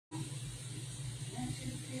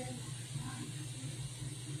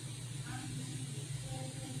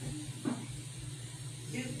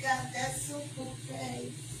got that super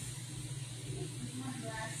face. My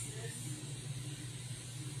glasses.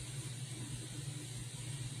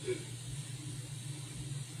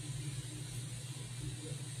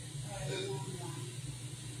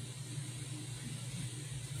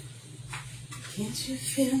 Can't you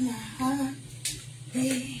feel my heart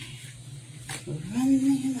beat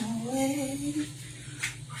running away?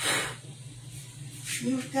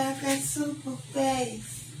 You got that super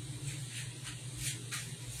face.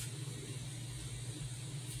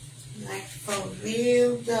 Like for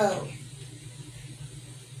real though.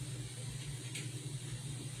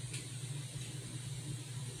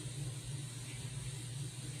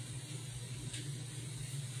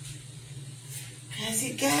 Cause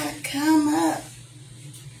you gotta come up.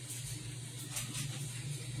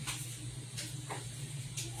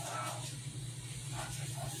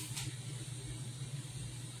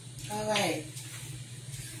 Alright.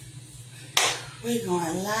 We're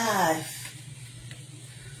going live.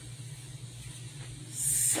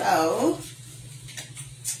 So,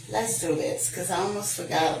 let's do this, because I almost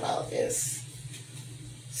forgot about this.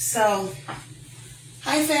 So,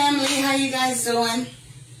 hi family, how you guys doing?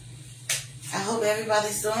 I hope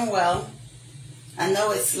everybody's doing well. I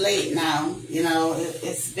know it's late now, you know,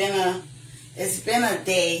 it's been a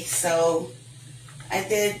day, so I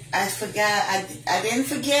didn't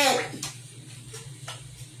forget.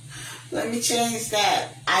 Let me change that.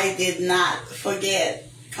 I did not forget.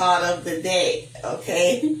 Card of the day,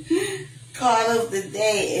 okay? Card of the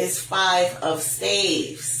day is 5 of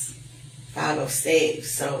staves. 5 of staves.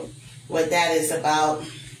 So what that is about,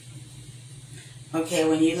 okay,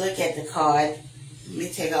 when you look at the card, let me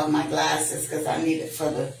take off my glasses because I need it for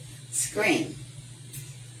the screen.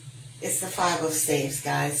 It's the 5 of staves,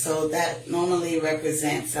 guys. So that normally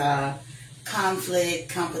represents conflict,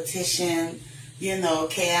 competition, you know,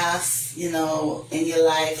 chaos, you know, in your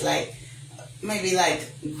life, like maybe like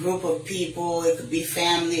a group of people. It could be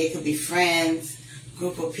family, it could be friends.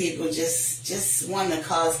 Group of people just want to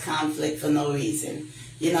cause conflict for no reason,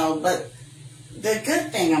 you know. But the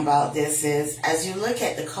good thing about this is, as you look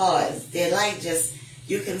at the cards, they're like just,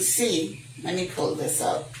 you can see, let me pull this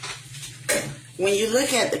up. When you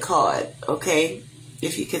look at the card, okay,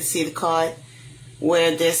 if you can see the card,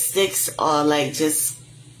 where their sticks are like just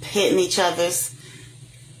hitting each other's,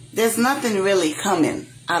 there's nothing really coming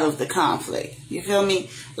out of the conflict. You feel me?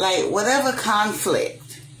 Like whatever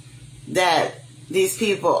conflict that these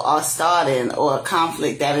people are starting, or a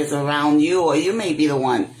conflict that is around you, or you may be the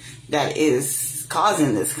one that is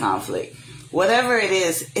causing this conflict, whatever it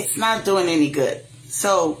is, it's not doing any good.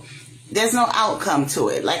 So there's no outcome to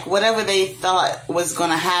it. Like whatever they thought was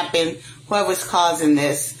going to happen, whoever's causing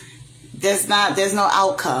this, there's no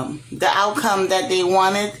outcome. The outcome that they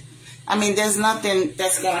wanted, I mean, there's nothing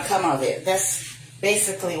that's going to come of it. That's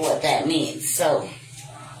basically what that means. So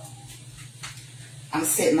I'm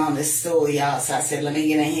sitting on this stool, y'all, so I said, let me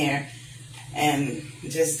get in here and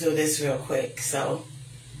just do this real quick. So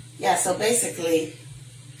yeah, so basically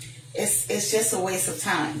it's just a waste of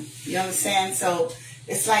time. You understand? So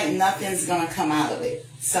it's like nothing's going to come out of it.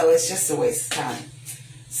 So it's just a waste of time.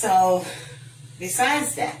 So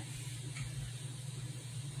besides that,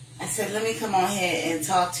 I said, let me come on here and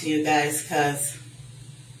talk to you guys, because,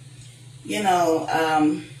 you know,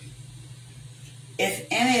 if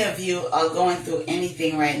any of you are going through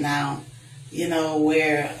anything right now, you know,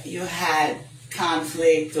 where you had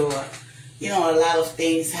conflict, or, you know, a lot of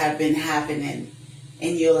things have been happening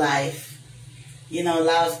in your life, you know, a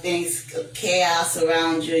lot of things, chaos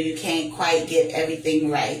around you, you can't quite get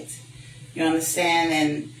everything right. You understand?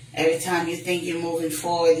 And every time you think you're moving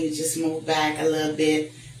forward, you just move back a little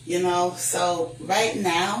bit, you know. So right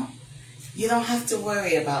now, you don't have to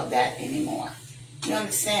worry about that anymore. You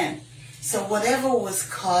understand? So whatever was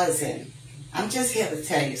causing, I'm just here to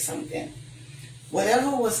tell you something.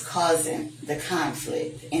 Whatever was causing the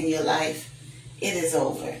conflict in your life, it is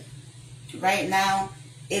over. Right now,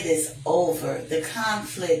 it is over. The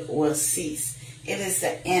conflict will cease. It is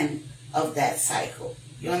the end of that cycle.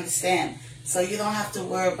 You understand? So you don't have to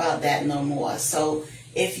worry about that no more. So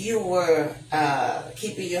if you were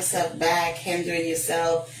keeping yourself back, hindering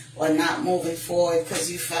yourself, or not moving forward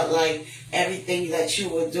because you felt like everything that you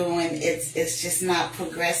were doing, it's just not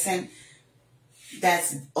progressing,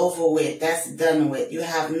 that's over with. That's done with. You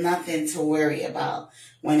have nothing to worry about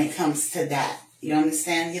when it comes to that. You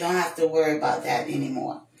understand? You don't have to worry about that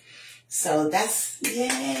anymore. So that's,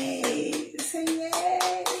 yay. Say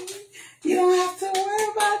yay. You don't have to worry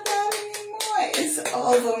about that anymore. It's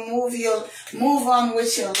over. Move on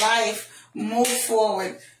with your life. Move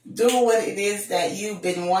forward. Do what it is that you've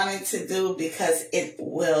been wanting to do, because it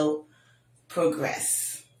will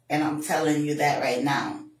progress. And I'm telling you that right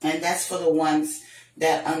now. And that's for the ones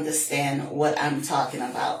that understand what I'm talking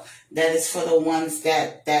about. That is for the ones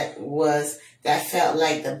that felt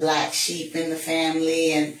like the black sheep in the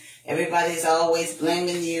family, and everybody's always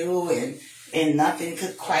blaming you, and nothing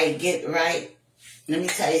could quite get right. Let me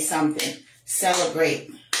tell you something.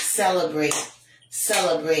 Celebrate, celebrate,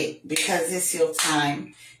 celebrate, because it's your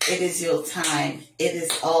time. It is your time. It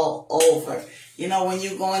is all over. You know, when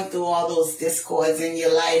you're going through all those discords in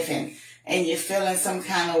your life, and you're feeling some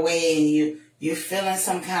kind of way, and you're feeling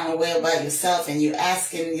some kind of way about yourself, and you're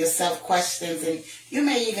asking yourself questions, and you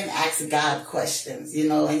may even ask God questions, you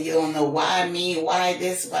know, and you don't know why me, why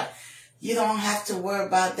this, why. You don't have to worry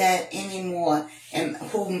about that anymore. And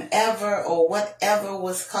whomever or whatever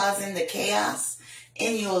was causing the chaos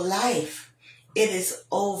in your life, it is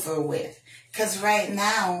over with. Because right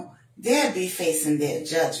now, they'll be facing their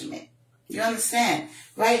judgment. You understand?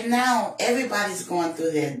 Right now, everybody's going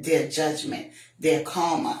through their judgment, their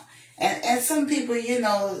karma. And some people, you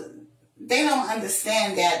know, they don't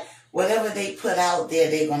understand that whatever they put out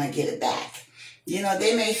there, they're going to get it back. You know,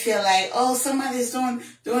 they may feel like, oh, somebody's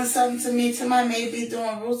doing something to me. Somebody may be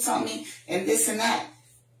doing roots on me and this and that.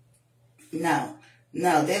 No,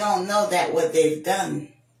 they don't know that what they've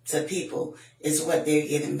done to people is what they're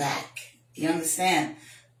getting back. You understand?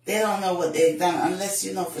 They don't know what they've done unless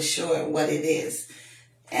you know for sure what it is.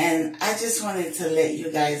 And I just wanted to let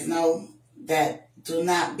you guys know that do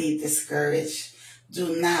not be discouraged.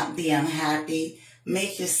 Do not be unhappy.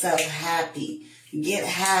 Make yourself happy. Get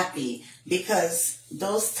happy, because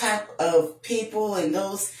those type of people and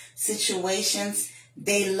those situations,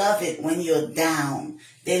 they love it when you're down.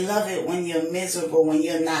 They love it when you're miserable, when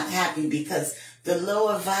you're not happy, because the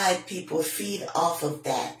lower vibe people feed off of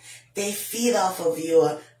that. They feed off of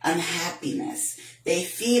your unhappiness. They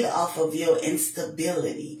feed off of your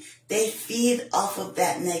instability. They feed off of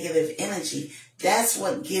that negative energy. That's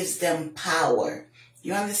what gives them power.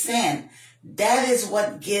 You understand? That is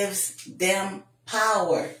what gives them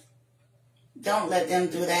power. Don't let them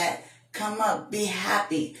do that. Come up, be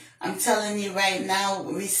happy. I'm telling you right now,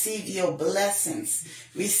 receive your blessings.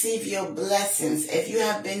 Receive your blessings. If you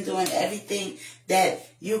have been doing everything that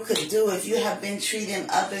you could do, if you have been treating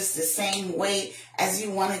others the same way as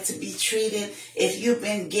you wanted to be treated, if you've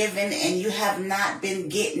been given and you have not been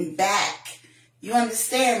getting back, you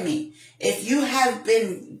understand me? If you have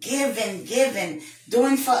been given,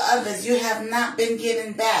 doing for others, you have not been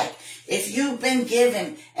getting back. If you've been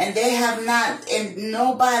given and they have not, and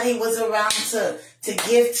nobody was around to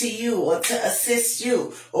give to you or to assist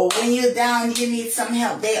you, or when you're down, you need some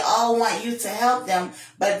help, they all want you to help them.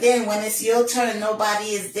 But then when it's your turn, nobody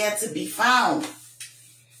is there to be found.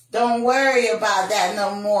 Don't worry about that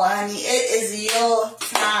no more, honey. It is your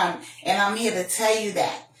time. And I'm here to tell you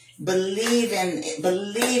that. Believe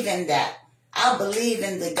in that. I believe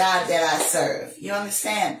in the God that I serve. You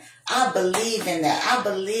understand? I believe in that. I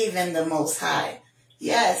believe in the Most High.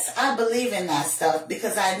 Yes, I believe in that stuff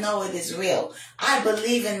because I know it is real. I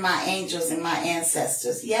believe in my angels and my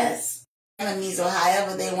ancestors. Yes. Enemies, or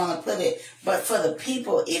however they want to put it. But for the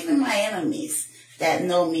people, even my enemies that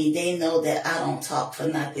know me, they know that I don't talk for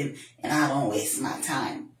nothing and I don't waste my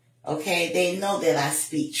time. Okay, they know that I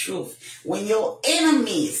speak truth. When your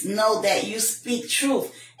enemies know that you speak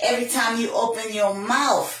truth, every time you open your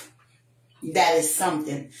mouth, that is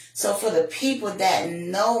something. So for the people that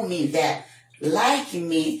know me, that like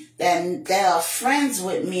me, that are friends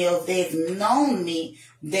with me, or they've known me,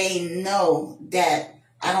 they know that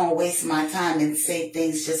I don't waste my time and say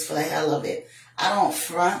things just for the hell of it. I don't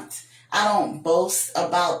front. I don't boast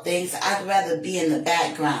about things. I'd rather be in the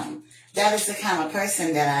background. That is the kind of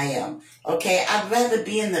person that I am. Okay, I'd rather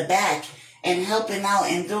be in the back and helping out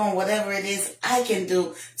and doing whatever it is I can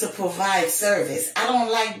do to provide service. I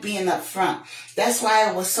don't like being up front. That's why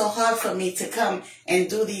it was so hard for me to come and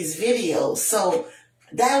do these videos. So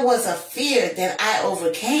that was a fear that I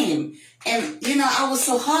overcame. And, you know, I was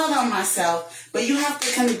so hard on myself, but you have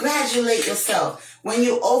to congratulate yourself when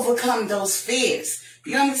you overcome those fears.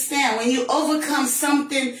 You understand? When you overcome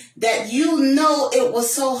something that you know it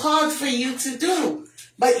was so hard for you to do,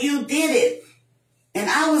 but you did it. And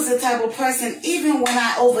I was the type of person, even when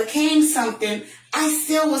I overcame something, I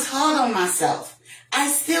still was hard on myself. I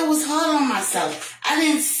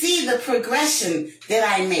didn't see the progression that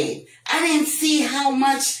I made. I didn't see how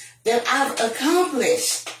much that I've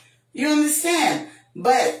accomplished. You understand?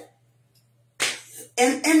 But,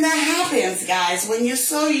 and that happens, guys, when you're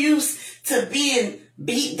so used to being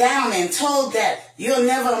beat down and told that you'll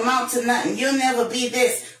never amount to nothing. You'll never be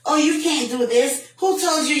this. Oh, you can't do this. Who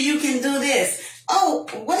told you you can do this? oh,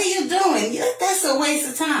 what are you doing? That's a waste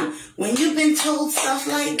of time. When you've been told stuff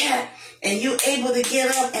like that and you're able to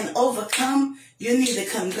get up and overcome, you need to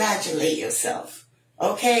congratulate yourself.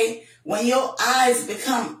 Okay? When your eyes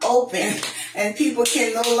become open and people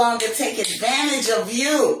can no longer take advantage of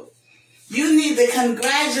you, you need to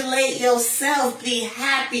congratulate yourself. Be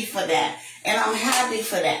happy for that. And I'm happy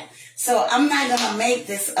for that. So I'm not going to make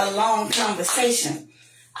this a long conversation.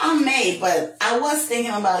 I may, but I was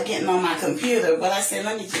thinking about getting on my computer, but I said,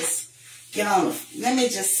 let me just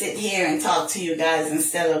sit here and talk to you guys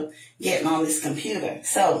instead of getting on this computer.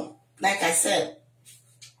 So, like I said,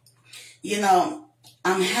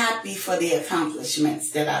 I'm happy for the accomplishments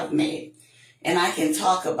that I've made. And I can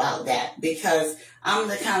talk about that because I'm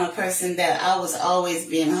the kind of person that I was always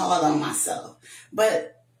being hard on myself.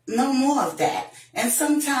 But no more of that. And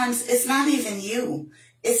sometimes it's not even you.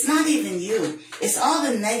 It's not even you. It's all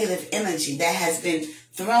the negative energy that has been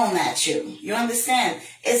thrown at you. You understand?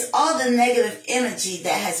 It's all the negative energy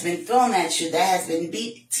that has been thrown at you, that has been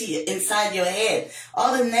beat to you inside your head.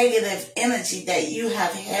 All the negative energy that you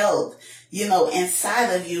have held,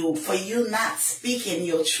 inside of you for you not speaking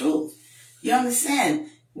your truth. You understand?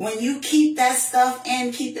 When you keep that stuff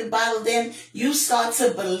in, keep it bottled in, you start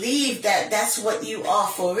to believe that that's what you are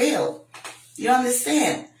for real. You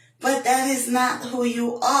understand? But that is not who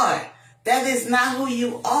you are. That is not who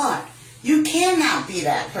you are. You cannot be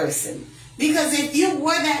that person. Because if you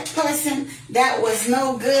were that person that was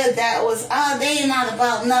no good, that was, they ain't not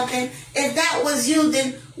about nothing. If that was you,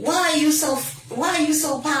 then why are you so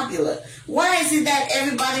popular? Why is it that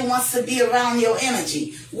everybody wants to be around your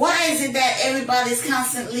energy? Why is it that everybody's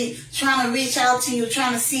constantly trying to reach out to you,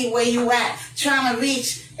 trying to see where you at, trying to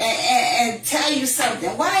reach and tell you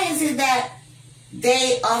something? Why is it that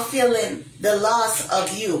they are feeling the loss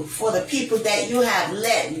of you for the people that you have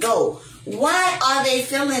let go? Why are they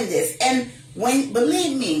feeling this? And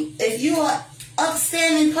believe me, if you are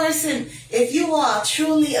upstanding person, if you are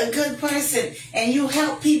truly a good person and you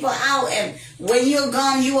help people out, and when you're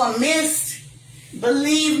gone you are missed,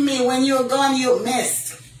 believe me, when you're gone you're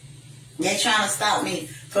missed. They're trying to stop me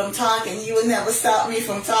from talking. You will never stop me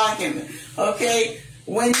from talking, okay?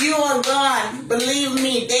 When you are gone, believe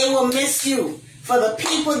me, they will miss you. For the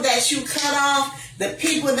people that you cut off, the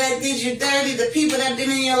people that did you dirty, the people that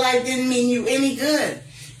been in your life didn't mean you any good.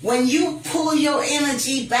 When you pull your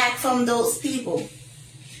energy back from those people,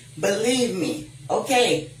 believe me,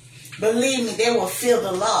 okay? Believe me, they will feel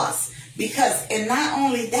the loss. Because, and not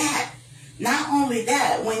only that,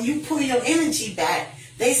 when you pull your energy back,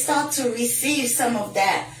 they start to receive some of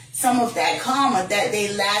that karma that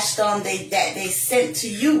they lashed on, that they sent to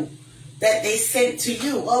you.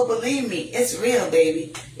 Oh, believe me, it's real,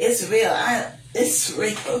 baby. It's real. It's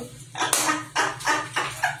real.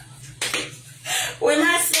 When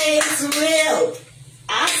I say it's real,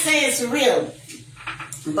 I say it's real.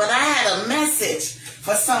 But I had a message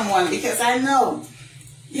for someone because I know,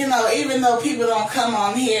 even though people don't come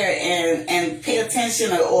on here and pay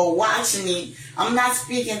attention or watch me, I'm not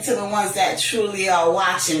speaking to the ones that truly are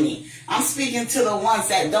watching me. I'm speaking to the ones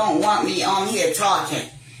that don't want me on here talking.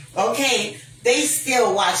 Okay? They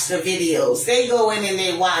still watch the videos. They go in and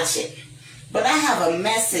they watch it. But I have a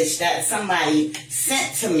message that somebody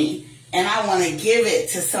sent to me, and I want to give it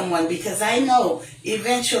to someone because I know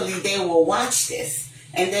eventually they will watch this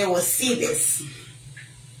and they will see this.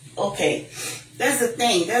 Okay, there's a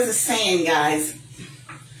thing, there's a saying, guys.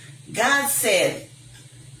 God said,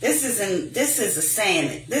 this is a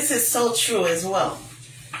saying, this is so true as well.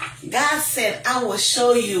 God said, I will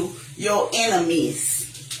show you your enemies.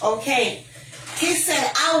 Okay? He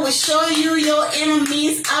said, I will show you your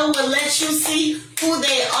enemies. I will let you see who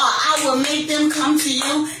they are. I will make them come to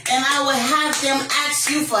you, and I will have them ask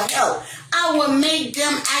you for help. I will make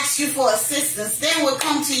them ask you for assistance. They will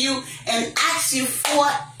come to you and ask you for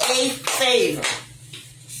a favor.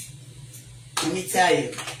 Let me tell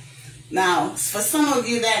you. Now, for some of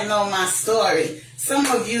you that know my story, some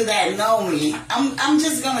of you that know me, I'm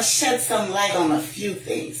just going to shed some light on a few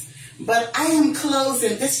things. But I am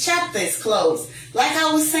closing. This chapter is closed. Like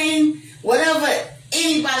I was saying, whatever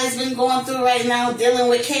anybody's been going through right now, dealing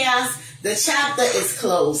with chaos, the chapter is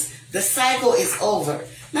closed. The cycle is over.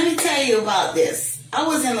 Let me tell you about this. I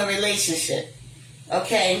was in a relationship,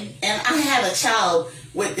 okay? And I had a child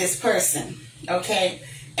with this person, okay?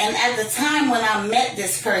 And at the time when I met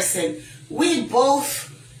this person, we both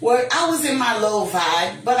were, I was in my low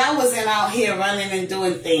vibe, but I wasn't out here running and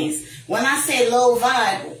doing things. When I say low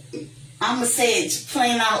vibe, I'm going to say it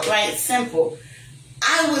plain out, right, simple.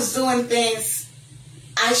 I was doing things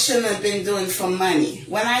I shouldn't have been doing for money.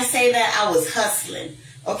 When I say that, I was hustling,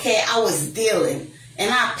 okay? I was dealing,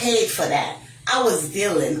 and I paid for that. I was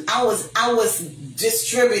dealing. I was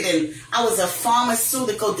distributing. I was a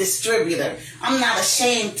pharmaceutical distributor. I'm not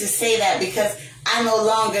ashamed to say that because I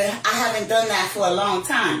haven't done that for a long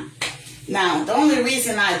time. Now, the only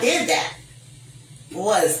reason I did that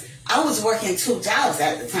was I was working 2 jobs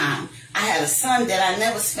at the time. I had a son that I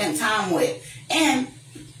never spent time with. And,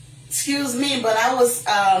 excuse me, but I was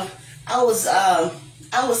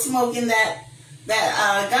smoking that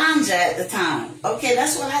ganja at the time. Okay,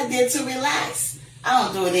 that's what I did to relax. I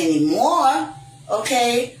don't do it anymore.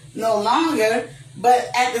 Okay, no longer. But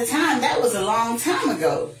at the time, that was a long time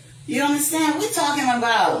ago. You understand? We're talking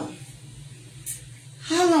about,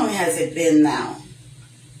 how long has it been now?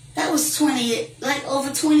 That was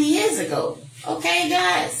over 20 years ago. Okay,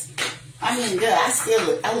 guys? I mean, good.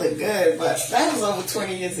 I look good, but that was over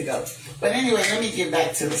 20 years ago. But anyway, let me get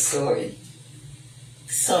back to the story.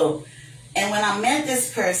 So, and when I met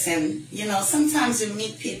this person, you know, sometimes you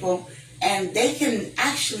meet people and they can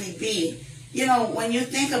actually be, you know, when you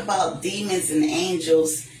think about demons and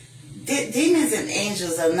angels, demons and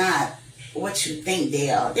angels are not what you think they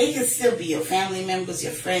are. They can still be your family members,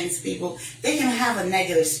 your friends, people. They can have a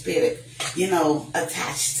negative spirit, you know,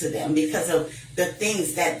 attached to them because of the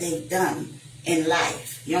things that they've done in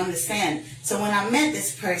life. You understand? So when I met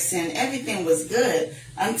this person, everything was good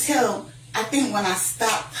until I think when I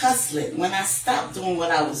stopped hustling, when I stopped doing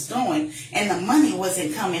what I was doing and the money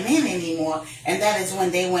wasn't coming in anymore, and that is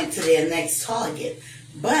when they went to their next target.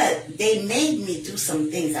 But they made me do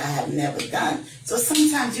some things I have never done. So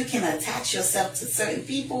sometimes you can attach yourself to certain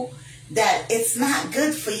people that it's not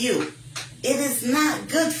good for you. It is not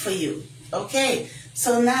good for you. Okay?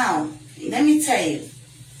 So now, let me tell you.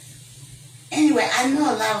 Anyway, I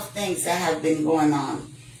know a lot of things that have been going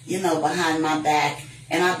on, you know, behind my back.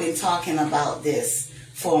 And I've been talking about this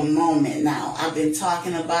for a moment now. I've been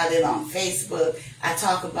talking about it on Facebook. I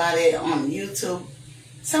talk about it on YouTube.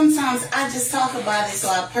 Sometimes I just talk about it, so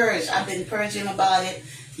I purge. I've been purging about it,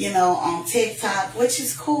 you know, on TikTok, which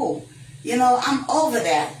is cool. You know, I'm over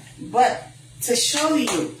that. But to show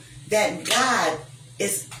you that God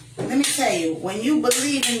is, let me tell you, when you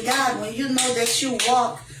believe in God, when you know that you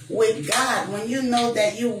walk with God, when you know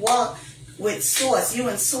that you walk with Source, you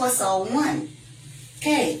and Source are one.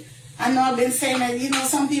 Okay, I know I've been saying that, you know,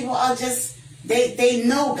 some people are just, they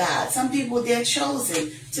know God. Some people, they're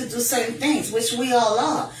chosen to do certain things, which we all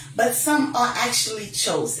are. But some are actually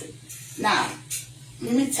chosen. Now,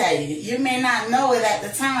 let me tell you, you may not know it at the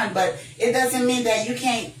time, but it doesn't mean that you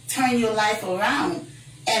can't turn your life around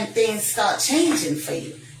and things start changing for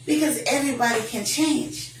you. Because everybody can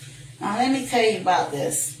change. Now, let me tell you about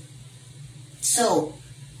this. So,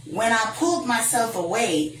 when I pulled myself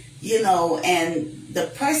away, you know, and the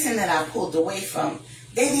person that I pulled away from,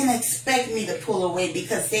 they didn't expect me to pull away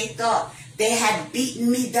because they thought they had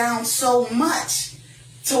beaten me down so much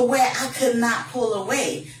to where I could not pull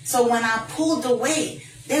away. So when I pulled away,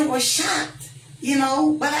 they were shocked, you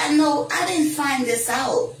know. But I know I didn't find this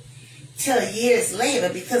out till years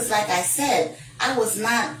later because, like I said, I was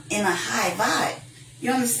not in a high vibe.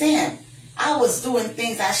 You understand? I was doing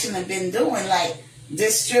things I shouldn't have been doing, like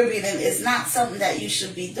distributing is not something that you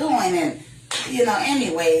should be doing. And, you know,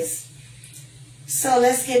 anyways, so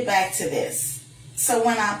let's get back to this. So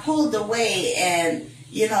when I pulled away and,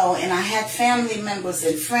 you know, and I had family members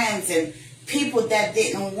and friends and people that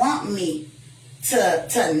didn't want me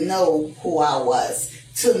to know who I was,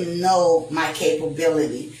 to know my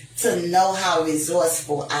capability, to know how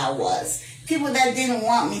resourceful I was. People that didn't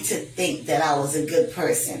want me to think that I was a good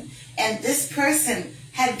person. And this person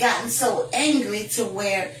had gotten so angry to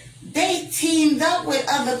where they teamed up with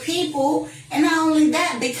other people, and not only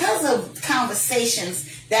that, because of conversations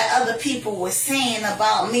that other people were saying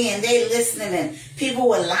about me, and they listening, and people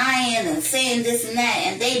were lying and saying this and that,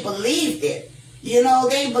 and they believed it. You know,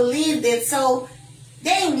 they believed it, so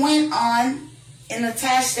they went on and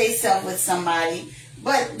attached themselves with somebody,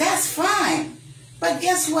 but that's fine. But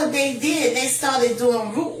guess what they did? They started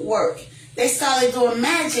doing root work. They started doing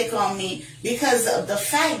magic on me because of the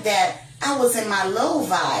fact that I was in my low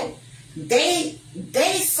vibe. They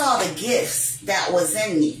saw the gifts that was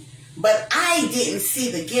in me, but I didn't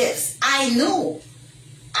see the gifts. I knew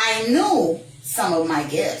some of my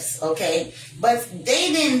gifts, okay? But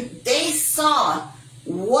they didn't, they saw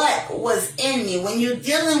what was in me. When you're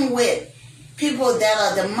dealing with people that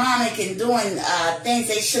are demonic and doing things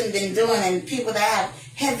they shouldn't have been doing, and people that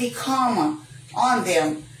have heavy karma on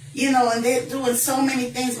them, you know, and they're doing so many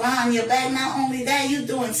things behind your back. Not only that, you're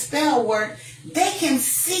doing spell work. They can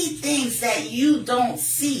see things that you don't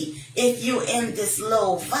see if you're in this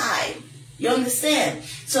low vibe. You understand?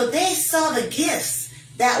 So they saw the gifts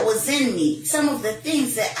that was in me, some of the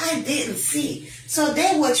things that I didn't see. So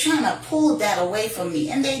they were trying to pull that away from me,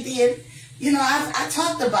 and they did. You know, I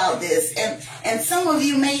talked about this, and some of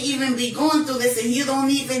you may even be going through this, and you don't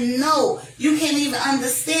even know. You can't even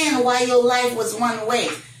understand why your life was one way.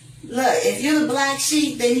 Look, if you're the black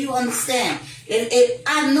sheep, then you understand. If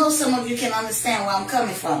I know some of you can understand where I'm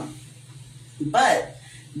coming from. But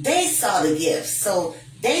they saw the gifts, so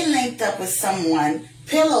they linked up with someone,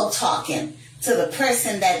 pillow talking to the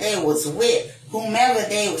person that they was with, whomever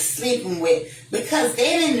they was sleeping with, because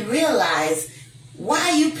they didn't realize.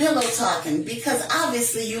 Why are you pillow talking? Because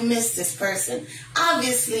obviously you missed this person.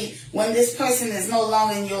 Obviously, when this person is no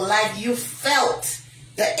longer in your life, you felt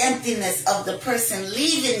the emptiness of the person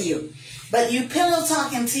leaving you. But you pillow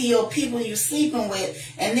talking to your people you sleeping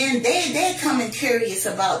with, and then they coming curious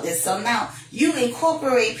about this. So now you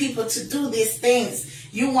incorporate people to do these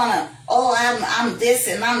things. You want to, oh, I'm this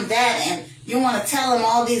and I'm that, and you want to tell them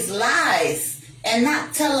all these lies and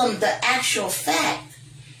not tell them the actual fact.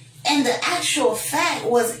 And the actual fact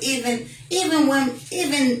was even then,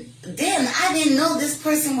 I didn't know this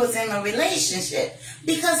person was in a relationship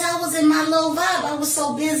because I was in my low vibe. I was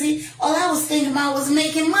so busy. All I was thinking about was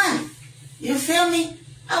making money. You feel me?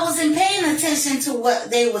 I wasn't paying attention to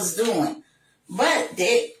what they was doing. But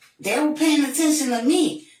they were paying attention to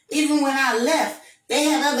me. Even when I left, they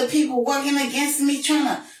had other people working against me,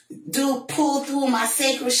 trying to pull through my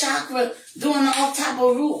sacral chakra, doing all type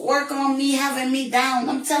of root work on me, having me down.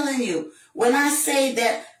 I'm telling you, when I say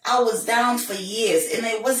that I was down for years, and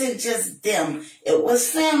it wasn't just them, it was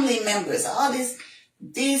family members. All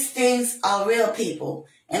these things are real, people.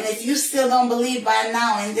 And if you still don't believe by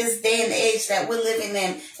now, in this day and age that we're living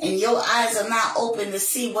in, and your eyes are not open to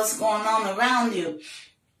see what's going on around you,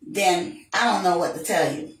 then I don't know what to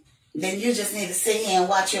tell you. Then you just need to sit here and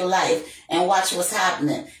watch your life and watch what's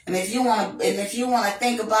happening. And if you want to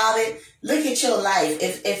think about it, look at your life.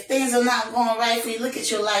 If things are not going right for you, look at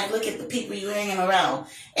your life. Look at the people you're hanging around,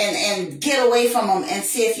 and get away from them and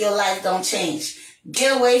see if your life don't change.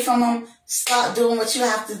 Get away from them. Start doing what you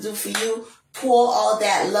have to do for you. Pour all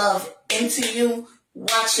that love into you.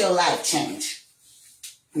 Watch your life change.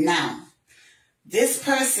 Now, this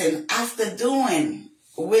person, after doing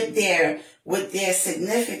with their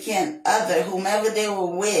significant other, whomever they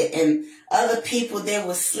were with, and other people they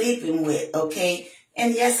were sleeping with, okay?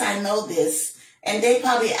 And yes, I know this. And they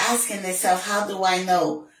probably asking themselves, how do I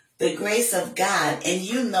know? The grace of God. And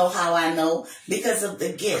you know how I know, because of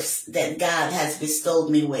the gifts that God has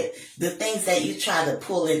bestowed me with. The things that you try to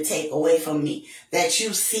pull and take away from me. That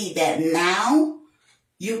you see that now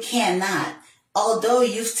you cannot. Although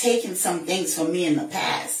you've taken some things from me in the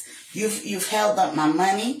past. You've held up my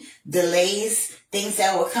money, delays, things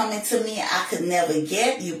that were coming to me I could never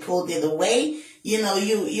get. You pulled it away. You know,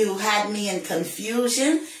 you had me in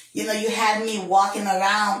confusion. You know, you had me walking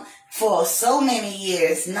around for so many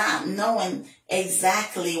years not knowing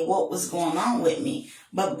exactly what was going on with me.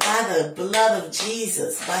 But by the blood of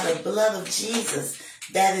Jesus,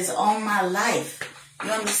 that is on my life, you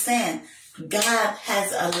understand? God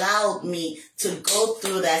has allowed me to go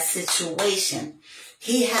through that situation.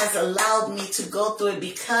 He has allowed me to go through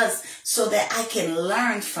it so that I can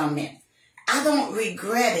learn from it. I don't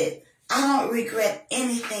regret it. I don't regret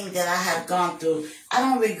anything that I have gone through. I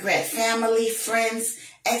don't regret family, friends,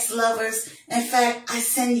 ex-lovers. In fact, I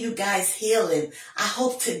send you guys healing. I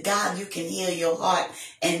hope to God you can heal your heart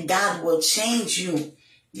and God will change you.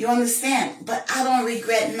 You understand? But I don't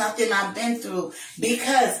regret nothing I've been through,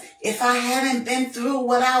 because if I hadn't been through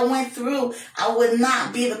what I went through, I would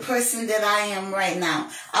not be the person that I am right now.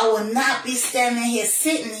 I would not be standing here,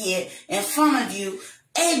 sitting here in front of you,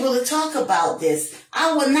 able to talk about this.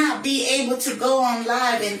 I would not be able to go on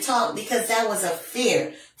live and talk, because that was a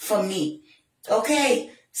fear for me. Okay?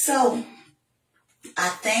 So, I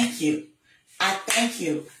thank you. I thank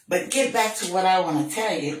you. But get back to what I want to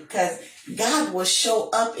tell you, because God will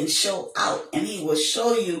show up and show out, and he will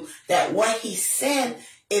show you that what he said,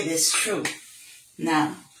 it is true.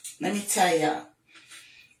 Now, let me tell y'all,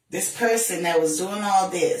 this person that was doing all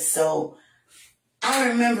this, so I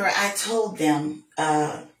remember I told them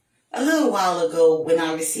a little while ago when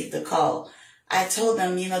I received the call, I told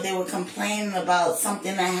them, you know, they were complaining about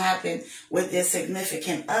something that happened with their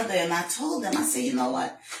significant other. And I told them, I said, you know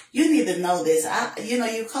what? You need to know this.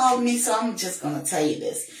 You called me, so I'm just going to tell you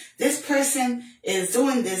this. This person is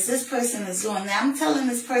doing this. This person is doing that. I'm telling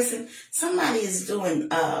this person, somebody is doing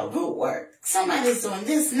root work. Somebody is doing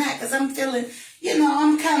this and that, because I'm feeling,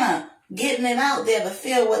 I'm kind of getting it out there to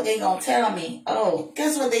feel what they're going to tell me. Oh,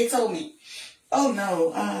 guess what they told me? Oh,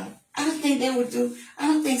 no, I don't think they would do, I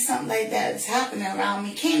don't think something like that is happening around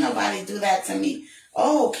me. Can't nobody do that to me.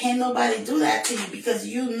 Oh, can't nobody do that to you because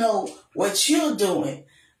you know what you're doing.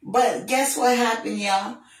 But guess what happened,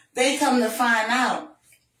 y'all? They come to find out.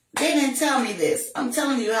 They didn't tell me this. I'm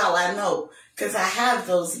telling you how I know, because I have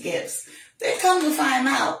those gifts. They come to find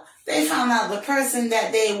out. They found out the person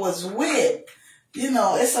that they was with,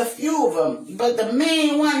 it's a few of them. But the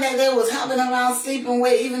main one that they was hopping around sleeping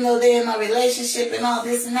with, even though they're in a relationship and all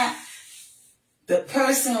this and that, the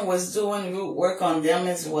person was doing root work on them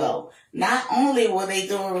as well. Not only were they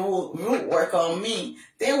doing root work on me,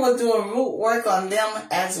 they were doing root work on them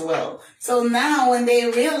as well. So now when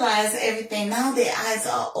they realize everything, now their eyes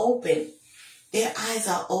are open. Their eyes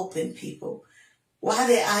are open, people. Why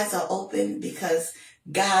their eyes are open? Because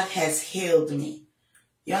God has healed me.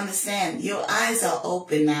 You understand? Your eyes are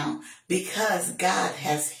open now because God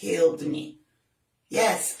has healed me.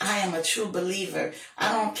 Yes, I am a true believer.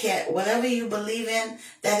 I don't care. Whatever you believe in,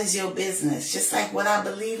 that is your business. Just like what I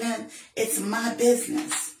believe in, it's my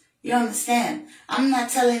business. You understand? I'm not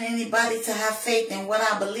telling anybody to have faith in what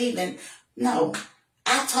I believe in. No,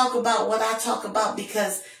 I talk about what I talk about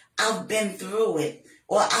because I've been through it,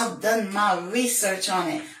 or I've done my research on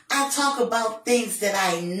it. I talk about things that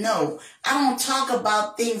I know. I don't talk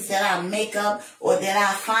about things that I make up or that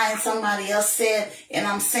I find somebody else said and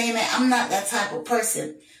I'm saying it. I'm not that type of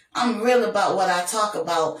person. I'm real about what I talk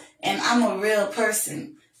about, and I'm a real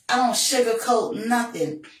person. I don't sugarcoat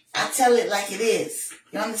nothing. I tell it like it is.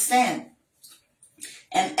 You understand?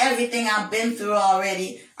 And everything I've been through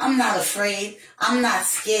already, I'm not afraid. I'm not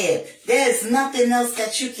scared. There's nothing else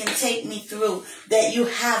that you can take me through that you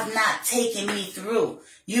have not taken me through.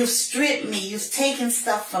 You've stripped me. You've taken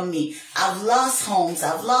stuff from me. I've lost homes.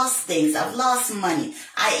 I've lost things. I've lost money.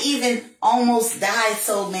 I even almost died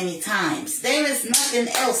so many times. There is nothing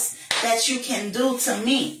else that you can do to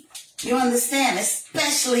me. You understand?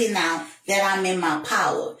 Especially now that I'm in my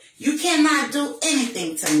power. You cannot do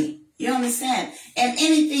anything to me. You understand? And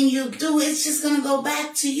anything you do, it's just going to go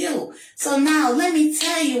back to you. So now let me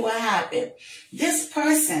tell you what happened. This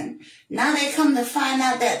person, now they come to find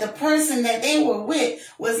out that the person that they were with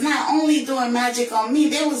was not only doing magic on me,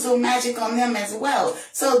 they was doing magic on them as well.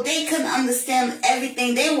 So they couldn't understand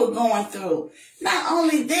everything they were going through. Not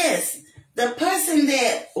only this, the person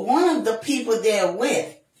that one of the people they're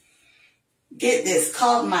with, get this,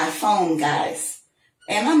 called my phone, guys.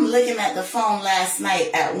 And I'm looking at the phone last night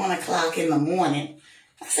at 1 o'clock in the morning.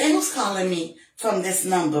 I said, who's calling me from this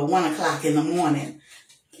number, 1 o'clock in the morning?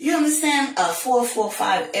 You understand? A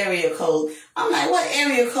 445 area code. I'm like, what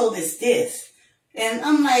area code is this? And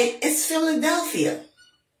I'm like, it's Philadelphia.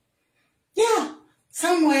 Yeah,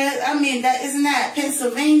 somewhere. I mean, isn't that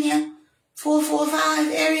Pennsylvania?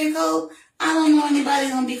 445 area code? I don't know anybody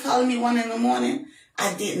going to be calling me 1 in the morning.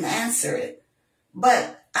 I didn't answer it.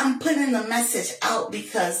 But I'm putting the message out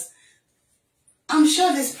because I'm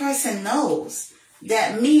sure this person knows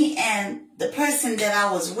that me and the person that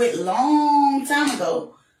I was with long time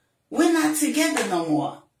ago, we're not together no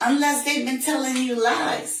more, unless they've been telling you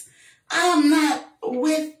lies. I am not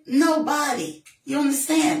with nobody. You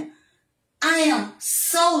understand? I am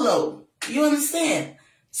solo. You understand?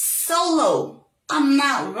 Solo. I'm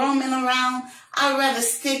not roaming around. I'd rather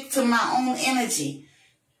stick to my own energy.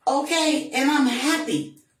 Okay? And I'm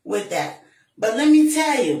happy with that. But let me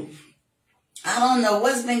tell you, I don't know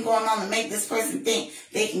what's been going on to make this person think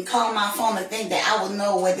they can call my phone and think that I will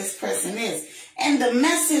know where this person is. And the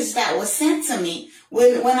message that was sent to me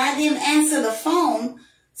when I didn't answer the phone,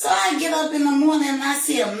 so I get up in the morning and I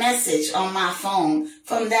see a message on my phone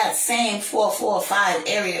from that same 445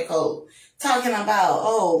 area code talking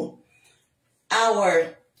about,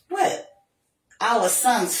 our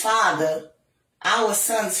son's father,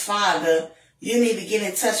 you need to get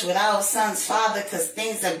in touch with our son's father because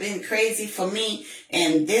things have been crazy for me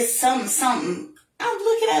and this something. I'm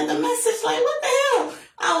looking at the message like, what the hell?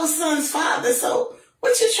 Our son's father. So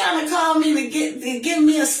what you trying to call me to give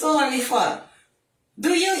me a story for?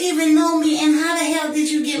 Do you even know me? And how the hell did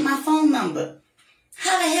you get my phone number?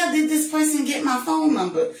 How the hell did this person get my phone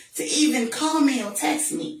number to even call me or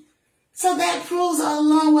text me? So that proves all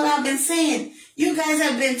along what I've been saying. You guys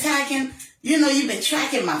have been tracking. You've been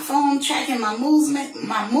tracking my phone, tracking my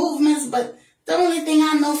movements, but the only thing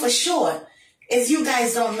I know for sure is you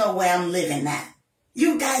guys don't know where I'm living at.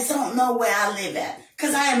 You guys don't know where I live at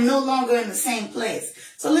because I am no longer in the same place.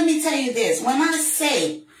 So let me tell you this. When I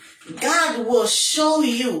say God will show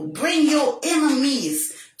you, bring your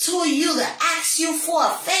enemies to you to ask you for a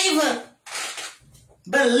favor,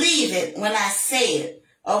 believe it when I say it,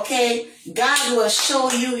 okay? God will show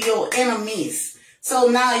you your enemies. So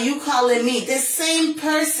now you calling me, this same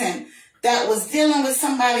person that was dealing with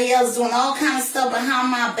somebody else doing all kind of stuff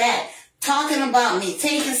behind my back, talking about me,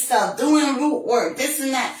 taking stuff, doing root work, this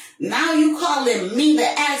and that. Now you calling me to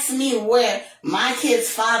ask me where my kid's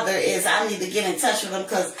father is. I need to get in touch with him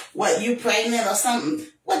because, what, you pregnant or something?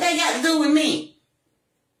 What they got to do with me?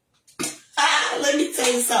 Let me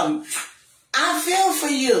tell you something. I feel for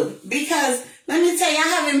you because, let me tell you, I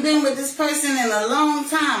haven't been with this person in a long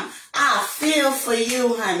time. I feel for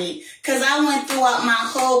you, honey, because I went throughout my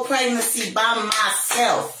whole pregnancy by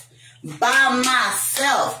myself. By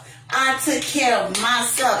myself. I took care of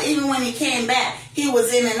myself. Even when he came back, he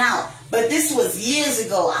was in and out. But this was years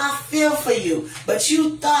ago. I feel for you. But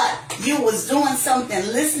you thought you was doing something,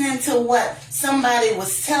 listening to what somebody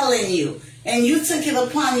was telling you. And you took it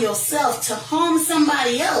upon yourself to harm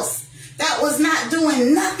somebody else that was not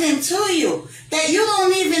doing nothing to you, that you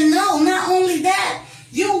don't even know. Not only that,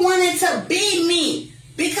 you wanted to be me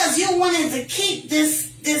because you wanted to keep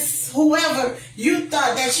this whoever you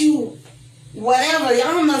thought that you, whatever. I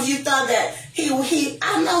don't know if you thought that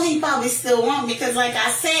I know he probably still won't, because like I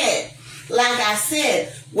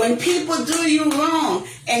said, when people do you wrong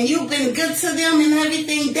and you've been good to them and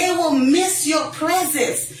everything, they will miss your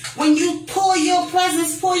presence. When you pour your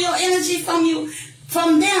presence, pour your energy from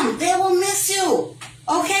them, they will miss you.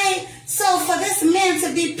 Okay? So for this man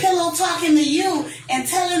to be pillow talking to you and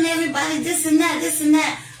telling everybody this and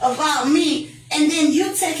that about me, and then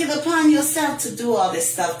you take it upon yourself to do all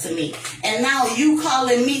this stuff to me. And now you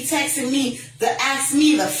calling me, texting me to ask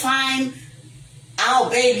me to find our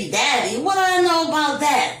baby daddy. What do I know about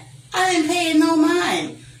that? I didn't pay no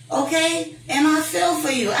mind. Okay? And I feel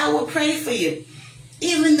for you. I will pray for you.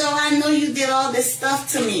 Even though I know you did all this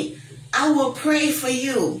stuff to me, I will pray for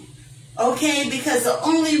you. Okay? Because the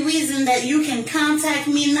only reason that you can contact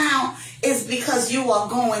me now is because you are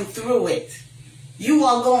going through it. You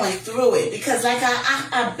are going through it. Because like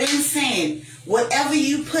I've been saying, whatever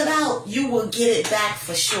you put out, you will get it back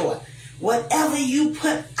for sure. Whatever you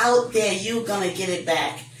put out there, you're going to get it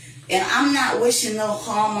back. And I'm not wishing no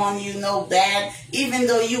harm on you, no bad, even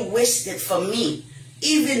though you wished it for me.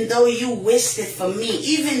 Even though you wished it for me.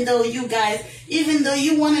 Even though you guys, even though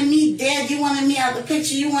you wanted me dead, you wanted me out of the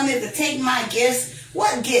picture, you wanted to take my gifts.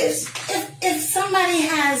 What gifts? If somebody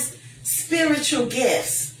has spiritual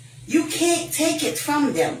gifts, you can't take it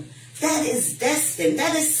from them. That is destined.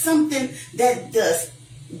 That is something that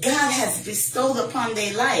God has bestowed upon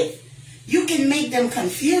their life. You can make them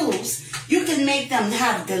confused. You can make them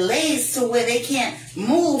have delays to where they can't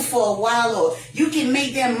move for a while, or you can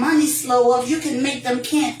make their money slow up. You can make them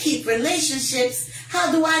can't keep relationships.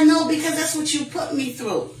 How do I know? Because that's what you put me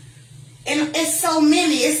through. And it's so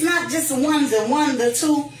many. It's not just the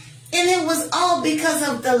two. And it was all because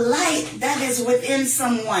of the light that is within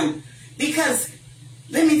someone. Because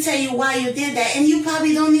let me tell you why you did that. And you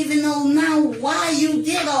probably don't even know now why you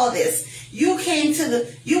did all this. You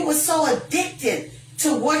were so addicted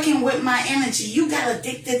to working with my energy. You got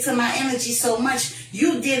addicted to my energy so much.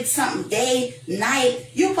 You did something day, night.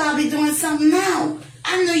 You probably doing something now.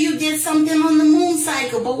 I know you did something on the moon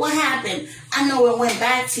cycle, but what happened? I know it went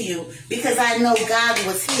back to you because I know God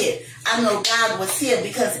was here. I know God was here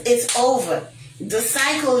because it's over. The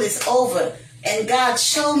cycle is over. And God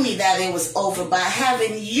showed me that it was over by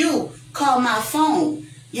having you call my phone.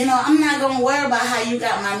 You know, I'm not going to worry about how you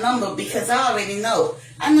got my number because I already know.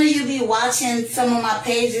 I know you be watching some of my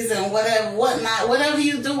pages and whatever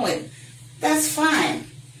you doing. That's fine.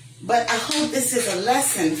 But I hope this is a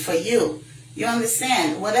lesson for you. You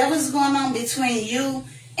understand? Whatever's going on between you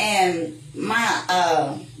and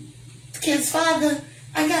my kid's father,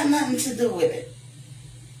 I got nothing to do with it.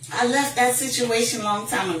 I left that situation a long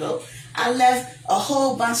time ago. I left a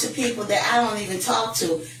whole bunch of people that I don't even talk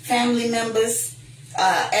to. Family members,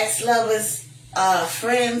 ex-lovers,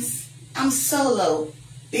 friends. I'm solo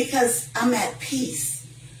because I'm at peace.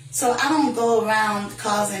 So I don't go around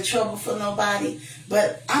causing trouble for nobody.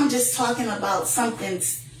 But I'm just talking about something.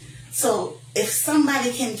 So if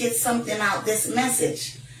somebody can get something out this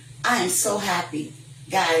message, I am so happy.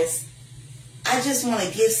 Guys, I just want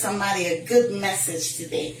to give somebody a good message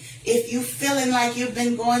today. If you feeling like you've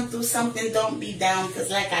been going through something, don't be down. Because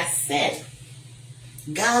like I said,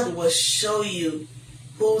 God will show you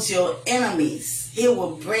who's your enemies. He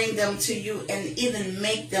will bring them to you and even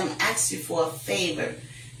make them ask you for a favor.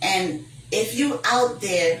 And if you out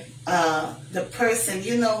there, the person,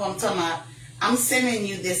 you know what I'm talking about, I'm sending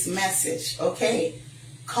you this message, okay?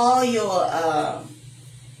 Call your, I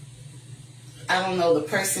don't know, the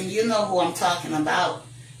person, you know who I'm talking about,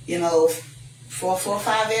 you know,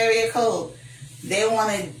 445 area code. They're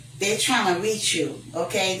trying to reach you,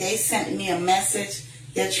 okay? They sent me a message.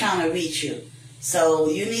 They're trying to reach you. So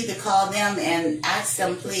you need to call them and ask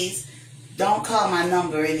them, please, don't call my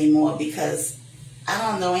number anymore because I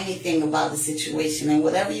don't know anything about the situation. And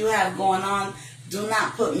whatever you have going on, do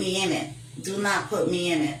not put me in it. Do not put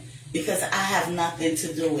me in it because I have nothing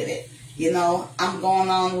to do with it. You know, I've gone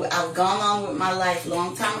on with my life a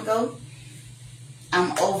long time ago.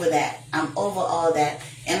 I'm over that. I'm over all that.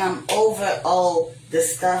 And I'm over all the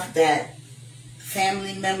stuff that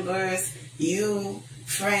family members, you,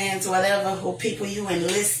 friends, whatever, who people you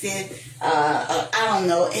enlisted, I don't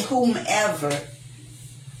know, whomever.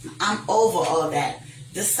 I'm over all that.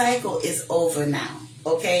 The cycle is over now,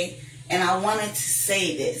 okay? And I wanted to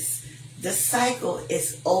say this. The cycle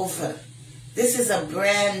is over. This is a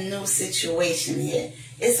brand new situation here.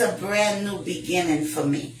 It's a brand new beginning for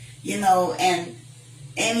me. You know, and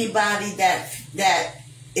anybody that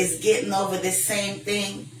is getting over this same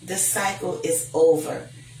thing, the cycle is over.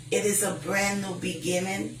 It is a brand new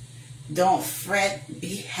beginning. Don't fret.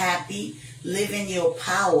 Be happy. Live in your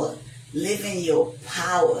power. Live in your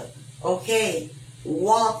power. Okay?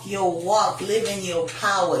 Walk your walk. Live in your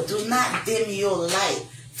power. Do not dim your light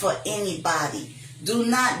for anybody. Do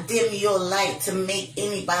not dim your light to make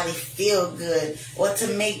anybody feel good or to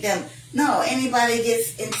make them... No, anybody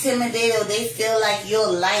gets intimidated or they feel like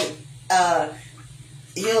your light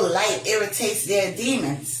irritates their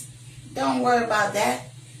demons. Don't worry about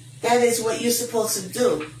that. That is what you're supposed to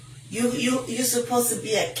do. You're supposed to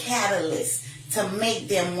be a catalyst to make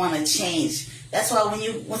them want to change. That's why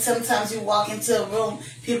when sometimes you walk into a room,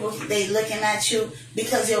 people, they looking at you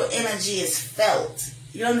because your energy is felt.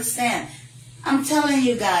 You understand? I'm telling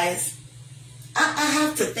you guys, I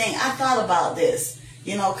have to think. I thought about this.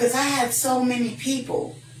 You know, because I had so many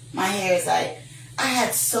people, my hair is like, I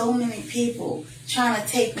had so many people trying to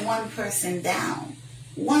take one person down.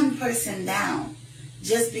 One person down.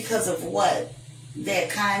 Just because of what? They're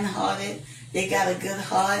kind-hearted. They got a good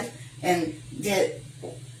heart. And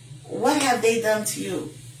what have they done to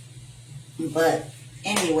you? But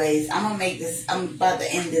anyways, I'm about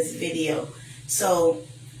to end this video. So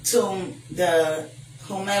to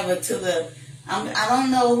I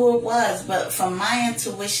don't know who it was, but from my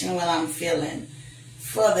intuition, what I'm feeling,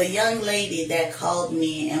 for the young lady that called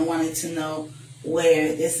me and wanted to know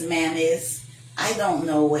where this man is, I don't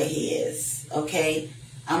know where he is, okay?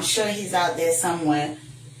 I'm sure he's out there somewhere.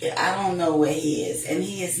 I don't know where he is, and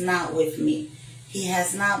he is not with me. He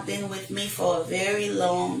has not been with me for a very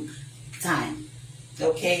long time,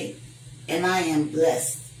 okay? And I am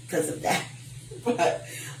blessed because of that. But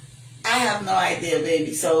I have no idea,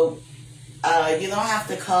 baby. So you don't have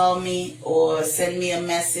to call me or send me a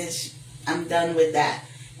message. I'm done with that.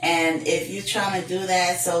 And if you're trying to do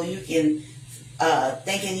that so you can,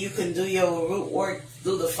 thinking you can do your root work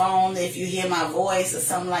through the phone if you hear my voice or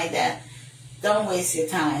something like that, don't waste your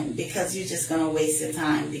time, because you're just going to waste your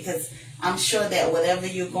time. Because I'm sure that whatever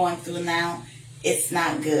you're going through now, it's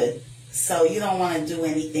not good. So you don't want to do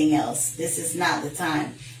anything else. This is not the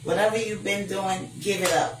time. Whatever you've been doing, give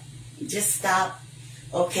it up. Just stop,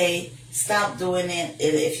 okay? Stop doing it.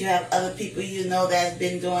 If you have other people you know that have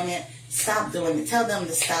been doing it, stop doing it. Tell them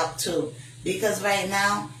to stop too. Because right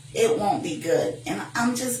now, it won't be good. And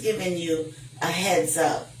I'm just giving you a heads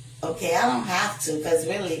up. Okay, I don't have to, because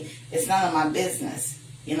really, it's none of my business.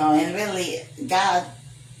 You know, and really, God,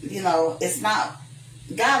 you know, it's not...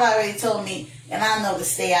 God already told me, and I know to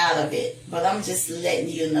stay out of it. But I'm just letting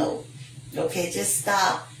you know. Okay, just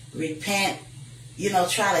stop, repent, you know,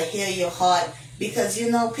 try to heal your heart. Because,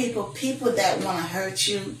 you know, people that want to hurt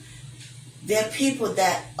you, they're people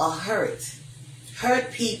that are hurt.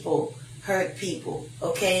 Hurt people,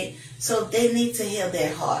 okay? So they need to heal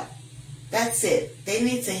their heart. That's it. They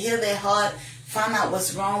need to heal their heart, find out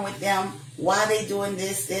what's wrong with them, why they doing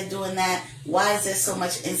this, they're doing that, why is there so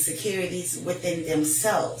much insecurities within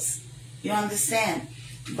themselves. You understand?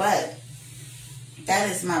 But that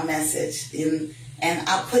is my message. And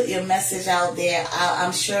I'll put your message out there.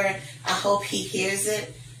 I'm sure, I hope he hears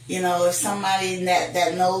it. You know, if somebody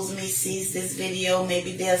that knows me sees this video,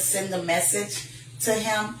 maybe they'll send a message to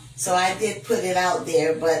him. So I did put it out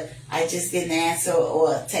there, but I just didn't answer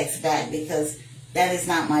or text back because that is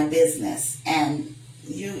not my business. And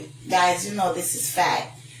you guys, you know this is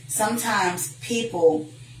fact. Sometimes people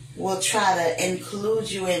will try to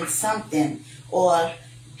include you in something or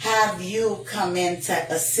have you come in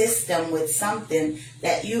to assist them with something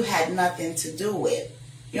that you had nothing to do with.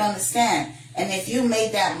 You understand? And if you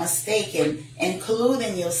made that mistake in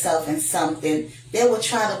including yourself in something, they will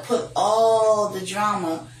try to put all the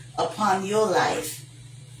drama upon your life.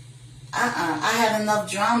 I had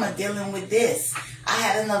enough drama dealing with this. I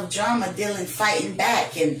had enough drama fighting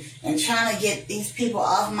back and trying to get these people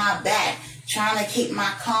off my back, trying to keep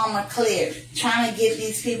my karma clear, trying to get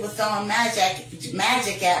these people throwing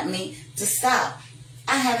magic at me to stop.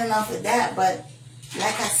 I had enough of that, but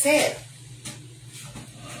like I said,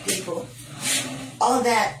 people, all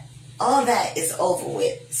that is over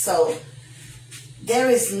with. So there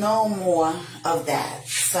is no more of that.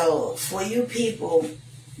 So for you people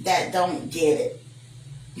that don't get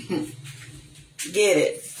it, get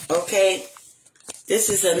it, okay? This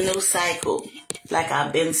is a new cycle, like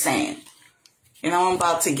I've been saying. You know, I'm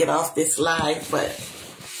about to get off this live, but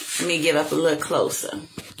let me get up a little closer.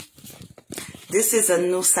 This is a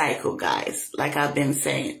new cycle, guys, like I've been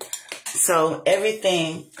saying. So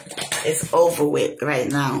everything is over with right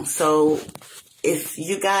now. So if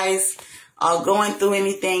you guys are going through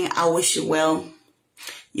anything, I wish you well.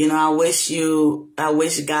 You know, I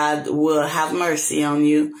wish God will have mercy on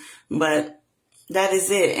you. But that is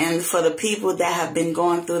it. And for the people that have been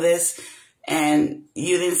going through this and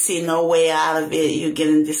you didn't see no way out of it, you're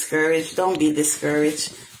getting discouraged, don't be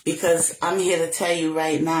discouraged, because I'm here to tell you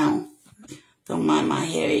right now. Don't mind my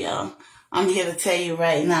hair, y'all. I'm here to tell you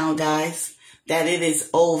right now, guys, that it is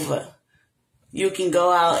over. You can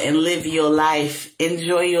go out and live your life.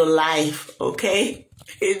 Enjoy your life, okay?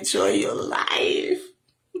 Enjoy your life.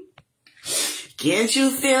 Can't you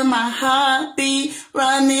feel my heartbeat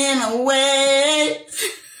running away?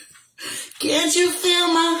 Can't you feel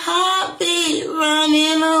my heartbeat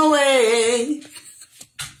running away?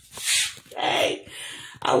 Hey,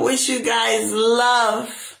 I wish you guys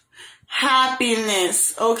love,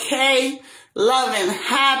 happiness, okay? Love and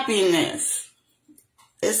happiness.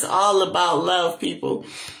 It's all about love, people.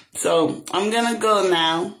 So I'm going to go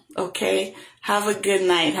now, okay? Have a good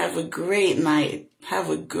night. Have a great night. Have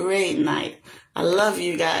a great night. I love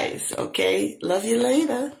you guys, okay? Love you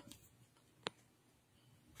later.